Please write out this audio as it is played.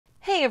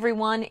Hi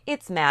everyone,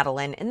 it's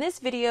Madeline, and this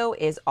video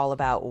is all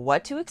about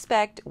what to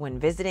expect when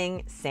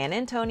visiting San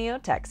Antonio,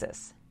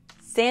 Texas.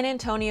 San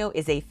Antonio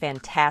is a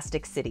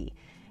fantastic city,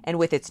 and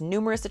with its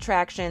numerous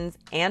attractions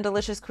and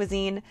delicious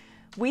cuisine,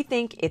 we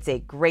think it's a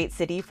great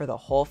city for the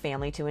whole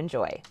family to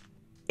enjoy.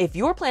 If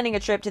you're planning a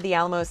trip to the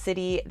Alamo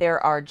City,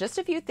 there are just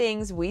a few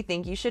things we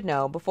think you should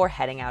know before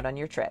heading out on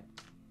your trip.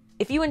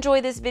 If you enjoy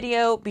this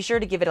video, be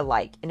sure to give it a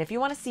like, and if you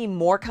want to see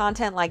more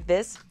content like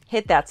this,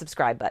 hit that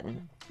subscribe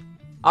button.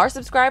 Our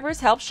subscribers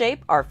help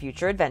shape our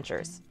future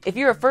adventures. If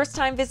you're a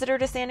first-time visitor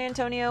to San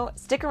Antonio,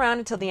 stick around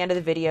until the end of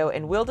the video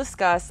and we'll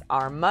discuss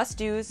our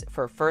must-dos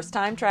for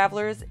first-time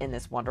travelers in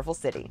this wonderful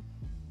city.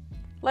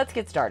 Let's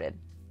get started.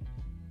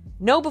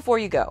 Know before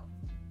you go.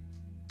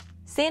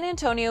 San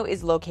Antonio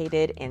is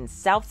located in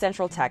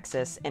south-central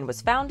Texas and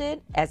was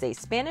founded as a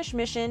Spanish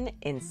mission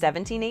in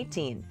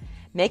 1718,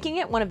 making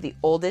it one of the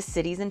oldest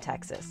cities in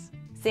Texas.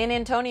 San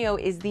Antonio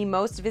is the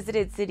most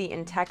visited city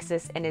in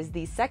Texas and is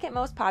the second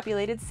most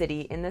populated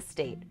city in the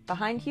state,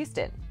 behind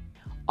Houston.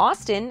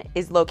 Austin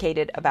is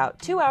located about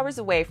 2 hours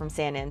away from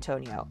San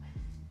Antonio,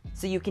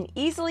 so you can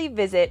easily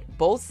visit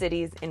both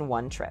cities in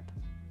one trip.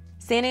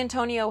 San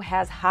Antonio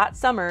has hot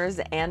summers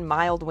and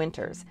mild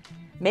winters,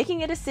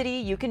 making it a city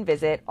you can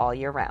visit all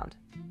year round.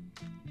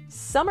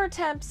 Summer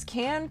temps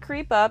can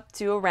creep up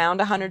to around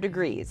 100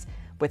 degrees,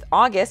 with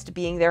August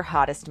being their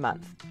hottest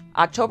month.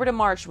 October to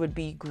March would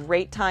be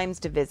great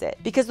times to visit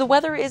because the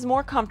weather is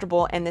more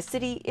comfortable and the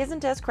city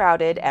isn't as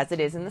crowded as it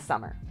is in the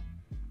summer.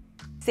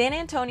 San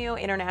Antonio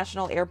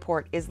International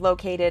Airport is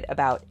located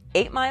about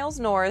 8 miles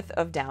north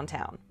of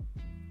downtown.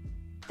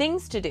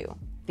 Things to do.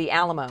 The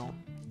Alamo.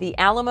 The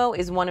Alamo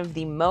is one of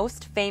the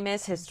most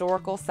famous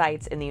historical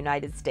sites in the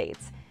United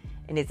States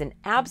and is an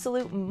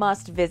absolute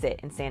must visit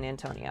in San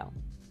Antonio.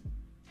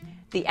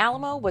 The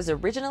Alamo was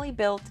originally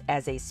built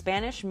as a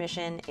Spanish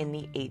mission in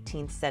the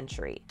 18th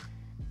century.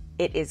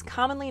 It is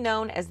commonly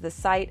known as the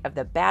site of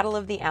the Battle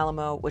of the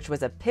Alamo, which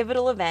was a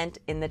pivotal event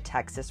in the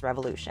Texas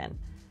Revolution.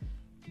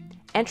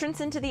 Entrance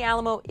into the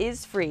Alamo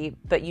is free,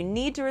 but you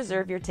need to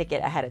reserve your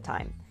ticket ahead of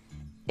time.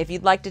 If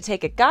you'd like to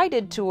take a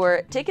guided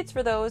tour, tickets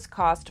for those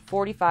cost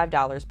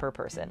 $45 per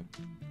person.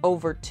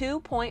 Over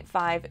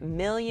 2.5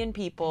 million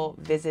people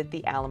visit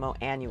the Alamo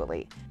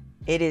annually.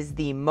 It is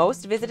the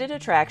most visited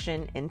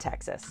attraction in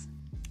Texas.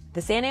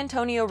 The San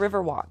Antonio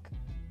Riverwalk.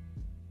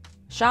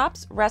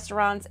 Shops,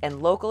 restaurants,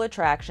 and local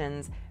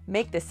attractions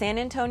make the San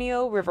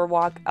Antonio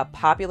Riverwalk a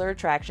popular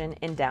attraction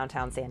in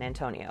downtown San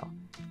Antonio.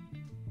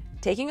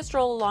 Taking a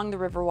stroll along the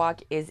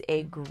Riverwalk is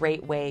a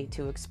great way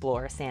to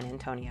explore San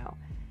Antonio.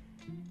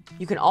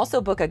 You can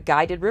also book a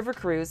guided river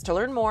cruise to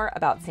learn more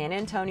about San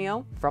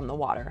Antonio from the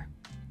water.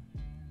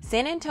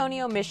 San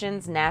Antonio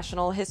Missions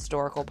National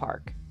Historical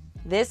Park.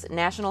 This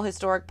National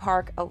Historic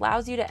Park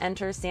allows you to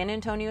enter San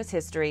Antonio's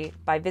history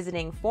by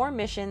visiting 4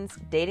 missions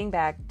dating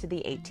back to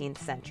the 18th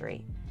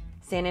century.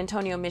 San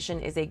Antonio Mission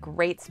is a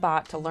great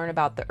spot to learn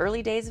about the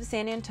early days of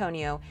San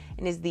Antonio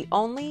and is the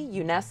only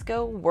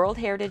UNESCO World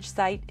Heritage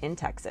Site in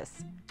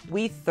Texas.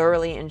 We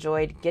thoroughly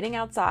enjoyed getting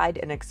outside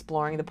and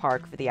exploring the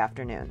park for the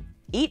afternoon.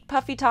 Eat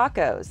puffy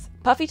tacos.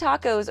 Puffy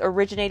tacos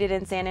originated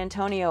in San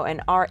Antonio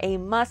and are a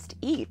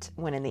must-eat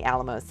when in the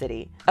Alamo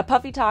City. A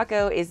puffy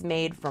taco is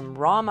made from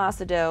raw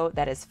masa dough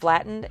that is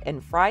flattened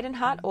and fried in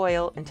hot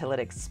oil until it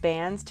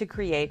expands to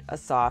create a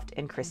soft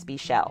and crispy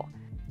shell.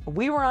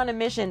 We were on a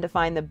mission to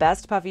find the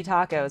best puffy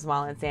tacos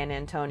while in San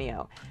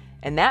Antonio,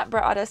 and that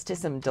brought us to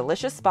some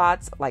delicious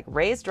spots like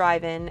Ray's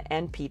Drive-In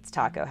and Pete's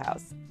Taco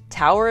House.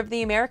 Tower of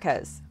the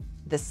Americas.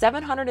 The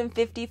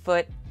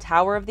 750-foot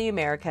Tower of the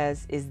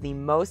Americas is the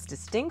most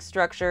distinct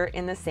structure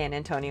in the San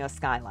Antonio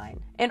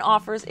skyline and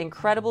offers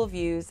incredible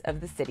views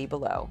of the city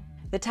below.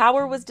 The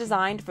tower was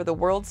designed for the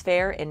World's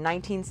Fair in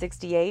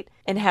 1968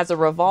 and has a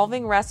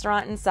revolving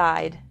restaurant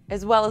inside,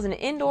 as well as an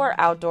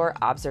indoor-outdoor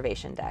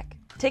observation deck.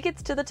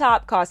 Tickets to the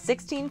top cost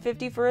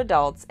 $16.50 for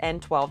adults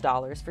and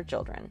 $12 for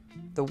children.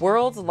 The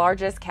world's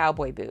largest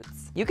cowboy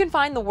boots. You can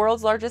find the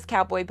world's largest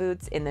cowboy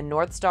boots in the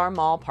North Star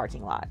Mall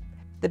parking lot.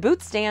 The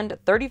boots stand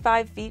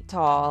 35 feet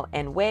tall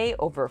and weigh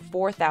over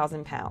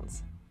 4,000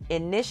 pounds.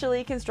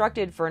 Initially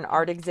constructed for an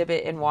art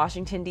exhibit in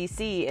Washington,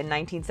 D.C. in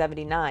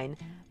 1979,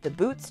 the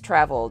boots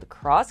traveled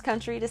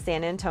cross-country to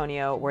San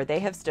Antonio, where they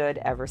have stood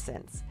ever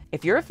since.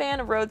 If you're a fan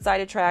of roadside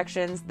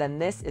attractions, then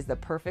this is the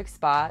perfect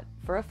spot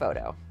for a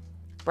photo.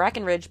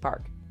 Brackenridge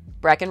Park.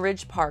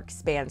 Brackenridge Park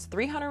spans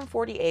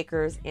 340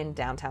 acres in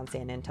downtown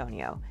San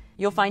Antonio.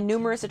 You'll find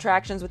numerous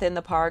attractions within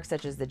the park,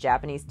 such as the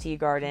Japanese Tea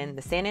Garden,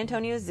 the San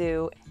Antonio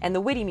Zoo, and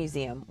the Whitty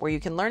Museum, where you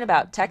can learn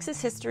about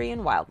Texas history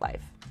and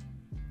wildlife.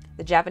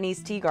 The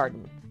Japanese Tea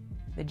Garden.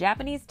 The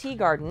Japanese Tea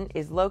Garden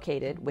is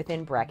located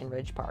within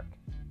Brackenridge Park.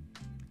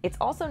 It's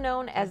also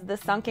known as the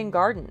Sunken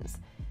Gardens.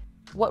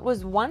 What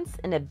was once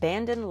an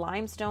abandoned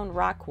limestone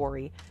rock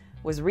quarry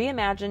was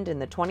reimagined in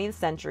the 20th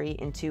century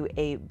into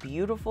a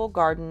beautiful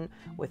garden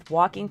with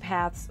walking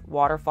paths,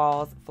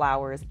 waterfalls,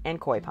 flowers, and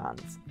koi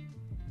ponds.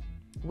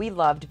 We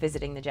loved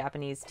visiting the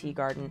Japanese Tea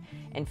Garden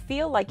and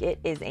feel like it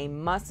is a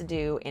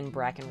must-do in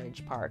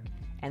Brackenridge Park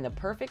and the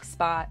perfect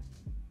spot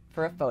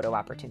for a photo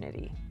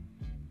opportunity.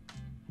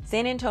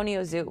 San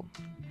Antonio Zoo.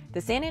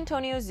 The San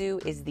Antonio Zoo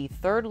is the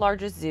third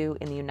largest zoo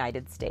in the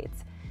United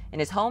States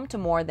and is home to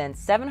more than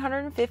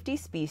 750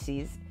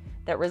 species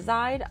that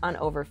reside on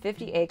over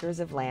 50 acres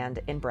of land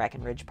in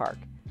Brackenridge Park.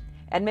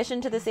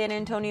 Admission to the San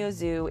Antonio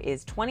Zoo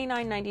is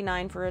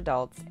 $29.99 for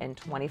adults and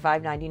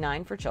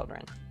 $25.99 for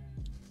children.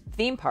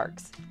 Theme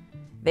parks.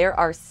 There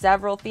are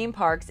several theme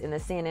parks in the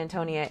San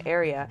Antonio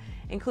area,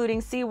 including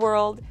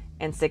SeaWorld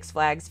and Six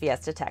Flags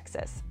Fiesta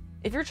Texas.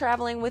 If you're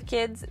traveling with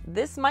kids,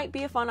 this might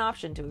be a fun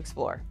option to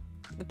explore.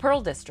 The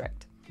Pearl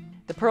District.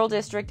 The Pearl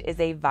District is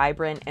a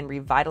vibrant and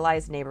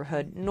revitalized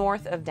neighborhood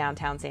north of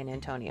downtown San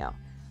Antonio.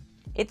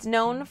 It's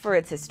known for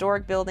its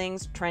historic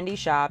buildings, trendy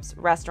shops,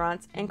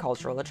 restaurants, and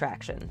cultural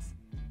attractions.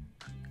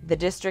 The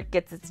district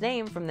gets its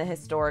name from the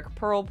historic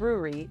Pearl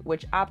Brewery,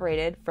 which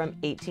operated from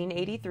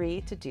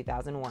 1883 to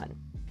 2001.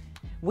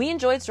 We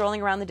enjoyed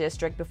strolling around the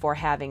district before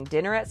having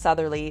dinner at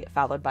Southerly,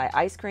 followed by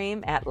ice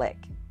cream at Lick.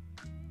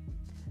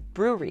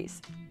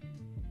 Breweries.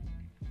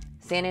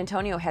 San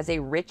Antonio has a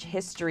rich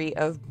history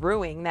of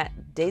brewing that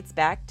dates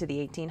back to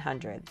the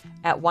 1800s.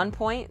 At one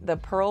point, the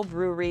Pearl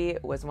Brewery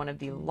was one of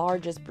the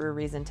largest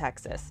breweries in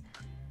Texas.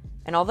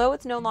 And although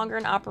it's no longer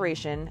in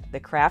operation, the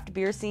craft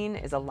beer scene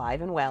is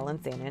alive and well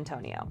in San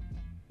Antonio.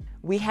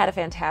 We had a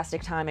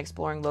fantastic time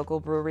exploring local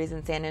breweries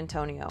in San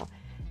Antonio.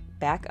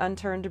 Back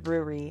Unturned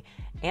Brewery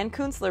and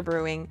Kunstler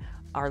Brewing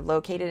are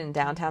located in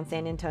downtown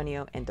San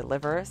Antonio and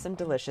deliver some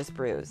delicious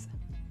brews.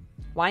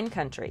 Wine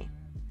Country.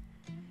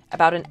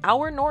 About an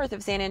hour north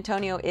of San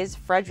Antonio is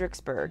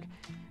Fredericksburg,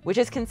 which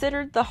is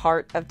considered the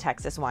heart of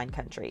Texas wine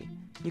country.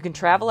 You can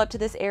travel up to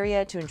this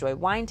area to enjoy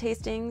wine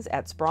tastings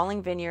at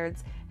sprawling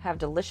vineyards, have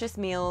delicious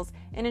meals,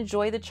 and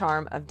enjoy the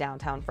charm of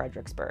downtown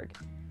Fredericksburg.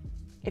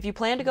 If you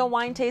plan to go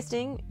wine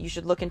tasting, you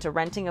should look into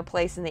renting a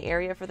place in the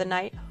area for the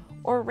night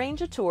or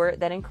arrange a tour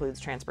that includes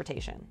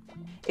transportation.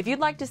 If you'd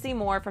like to see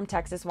more from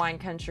Texas wine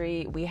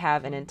country, we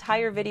have an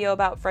entire video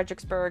about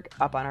Fredericksburg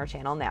up on our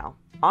channel now.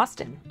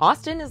 Austin.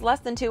 Austin is less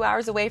than 2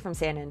 hours away from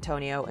San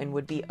Antonio and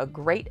would be a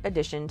great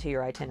addition to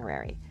your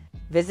itinerary.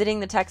 Visiting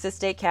the Texas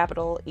state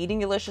capitol, eating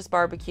delicious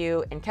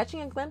barbecue, and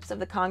catching a glimpse of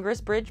the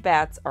Congress Bridge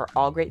bats are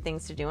all great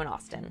things to do in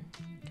Austin.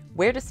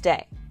 Where to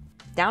stay?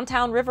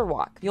 Downtown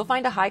Riverwalk. You'll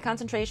find a high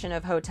concentration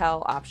of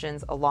hotel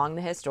options along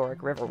the historic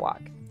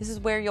Riverwalk. This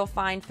is where you'll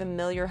find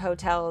familiar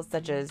hotels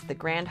such as the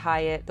Grand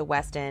Hyatt, the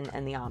Westin,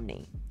 and the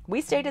Omni. We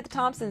stayed at the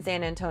Thompson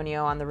San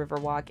Antonio on the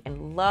Riverwalk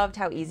and loved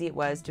how easy it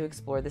was to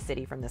explore the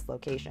city from this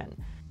location.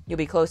 You'll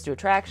be close to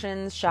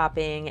attractions,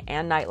 shopping,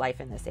 and nightlife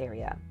in this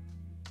area.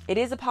 It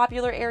is a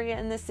popular area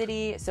in the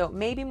city, so it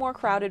may be more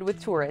crowded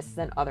with tourists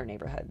than other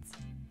neighborhoods.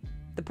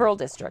 The Pearl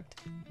District.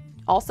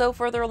 Also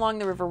further along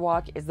the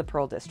Riverwalk is the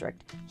Pearl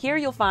District. Here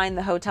you'll find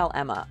the Hotel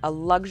Emma, a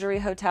luxury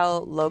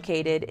hotel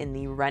located in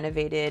the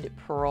renovated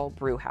Pearl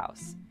Brew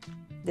House.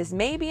 This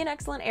may be an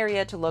excellent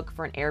area to look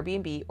for an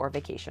Airbnb or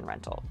vacation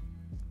rental.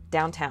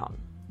 Downtown.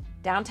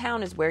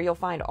 Downtown is where you'll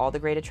find all the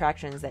great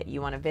attractions that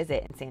you want to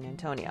visit in San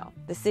Antonio.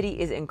 The city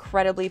is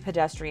incredibly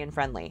pedestrian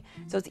friendly,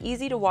 so it's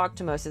easy to walk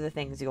to most of the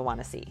things you'll want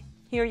to see.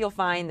 Here you'll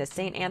find the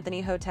St.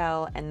 Anthony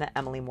Hotel and the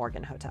Emily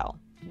Morgan Hotel.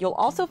 You'll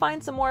also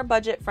find some more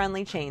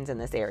budget-friendly chains in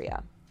this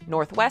area.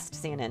 Northwest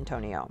San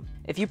Antonio.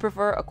 If you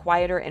prefer a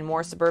quieter and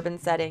more suburban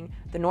setting,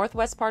 the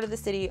northwest part of the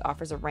city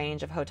offers a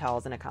range of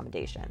hotels and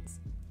accommodations.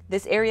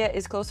 This area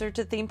is closer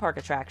to theme park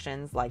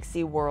attractions like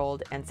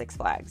SeaWorld and Six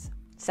Flags.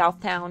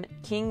 Southtown,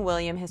 King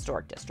William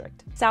Historic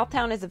District.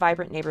 Southtown is a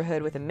vibrant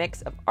neighborhood with a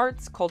mix of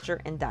arts, culture,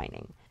 and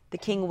dining. The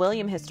King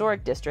William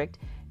Historic District,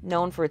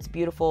 known for its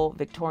beautiful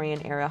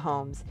Victorian-era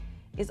homes,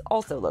 is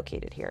also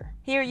located here.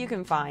 Here you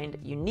can find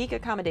unique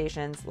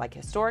accommodations like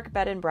historic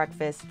bed and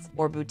breakfasts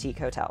or boutique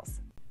hotels.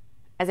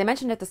 As I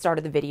mentioned at the start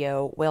of the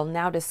video, we'll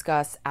now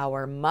discuss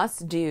our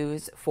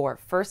must-dos for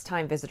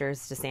first-time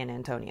visitors to San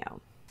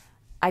Antonio.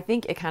 I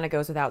think it kind of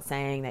goes without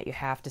saying that you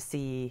have to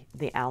see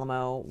the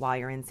Alamo while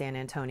you're in San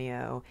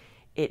Antonio.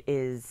 It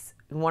is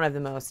one of the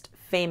most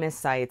famous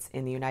sites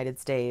in the United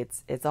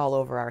States. It's all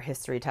over our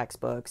history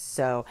textbooks.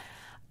 So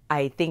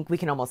I think we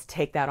can almost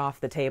take that off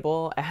the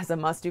table as a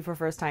must-do for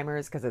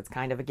first-timers because it's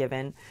kind of a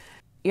given.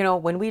 You know,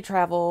 when we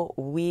travel,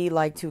 we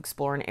like to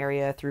explore an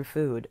area through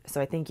food. So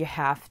I think you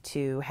have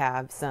to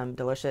have some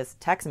delicious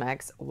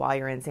Tex-Mex while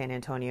you're in San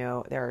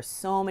Antonio. There are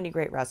so many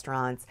great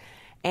restaurants,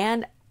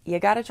 and you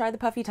got to try the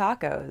puffy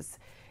tacos.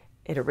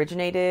 It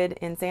originated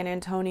in San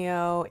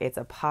Antonio. It's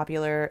a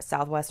popular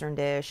Southwestern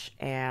dish,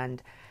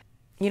 and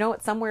you know,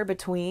 it's somewhere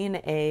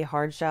between a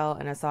hard shell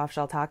and a soft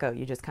shell taco.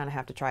 You just kind of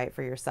have to try it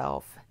for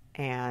yourself.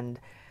 And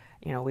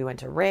you know, we went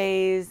to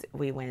Ray's,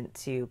 we went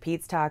to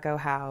Pete's Taco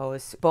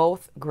House,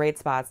 both great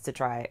spots to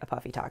try a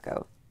puffy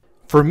taco.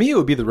 For me, it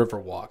would be the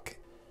Riverwalk.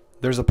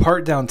 There's a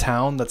part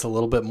downtown that's a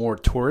little bit more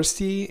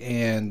touristy,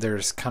 and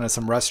there's kind of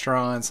some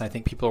restaurants. I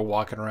think people are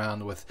walking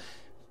around with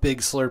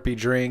big Slurpee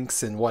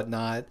drinks and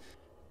whatnot.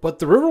 But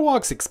the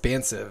Riverwalk's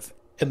expansive,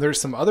 and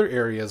there's some other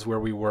areas where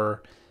we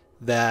were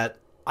that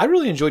I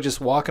really enjoyed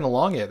just walking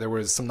along it. There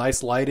was some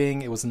nice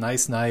lighting. It was a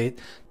nice night.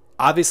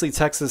 Obviously,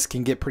 Texas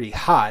can get pretty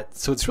hot,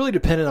 so it's really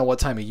dependent on what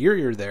time of year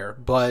you're there,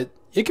 but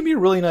it can be a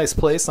really nice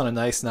place on a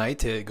nice night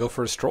to go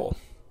for a stroll.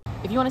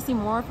 If you want to see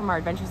more from our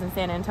adventures in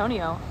San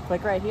Antonio,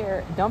 click right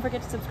here. Don't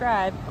forget to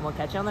subscribe, and we'll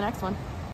catch you on the next one.